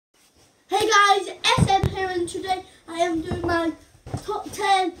Hey guys, SM here, and today I am doing my top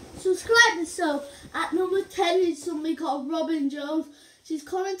 10 subscribers. So at number 10 is somebody called Robin Jones. She's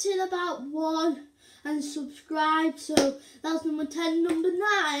commented about one and subscribed, so that's number 10. Number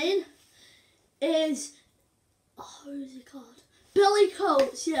 9 is, who is he called? Billy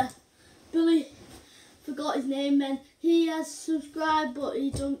Coates, yeah. Billy, forgot his name then. He has subscribed but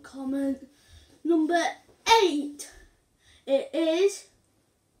he don't comment. Number 8, it is,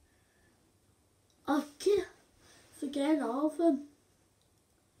 I keep forgetting all of them.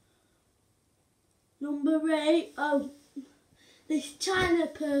 Number 8, this China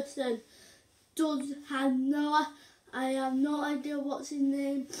person I have no idea what's his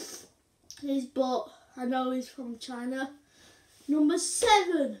name is, but I know he's from China. Number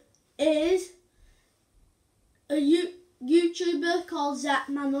 7 is a YouTuber called Zach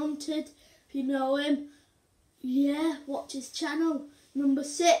Manhunted. If you know him, yeah, watch his channel. Number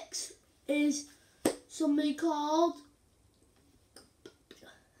 6 is somebody called,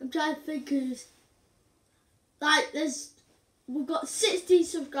 I'm trying to think who's, we've got 60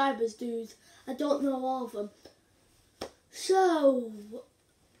 subscribers, dudes. I don't know all of them. So,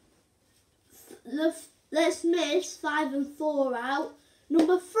 let's miss 5 and 4 out.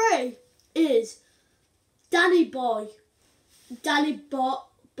 Number 3 is Danny Boy. Danny,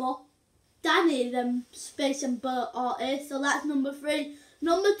 the Space and Bird artist. So that's number 3.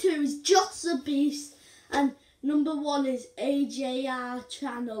 Number 2 is Joss the Beast. And number 1 is AJR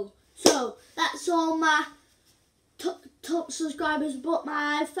channel. So that's all my top subscribers, but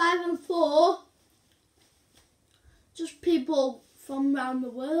my 5 and 4, just people from around the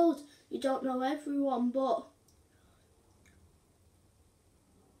world. You don't know everyone, but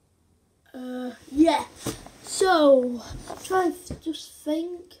yeah. So try to just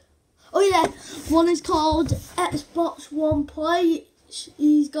think. Oh yeah, one is called Xbox One Play.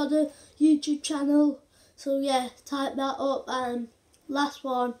 He's got a YouTube channel. So yeah, type that up. And last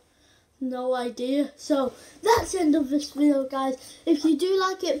one, no idea. So that's the end of this video, guys. If you do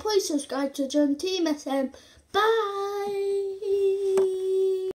like it, please subscribe to join Team SM. Bye.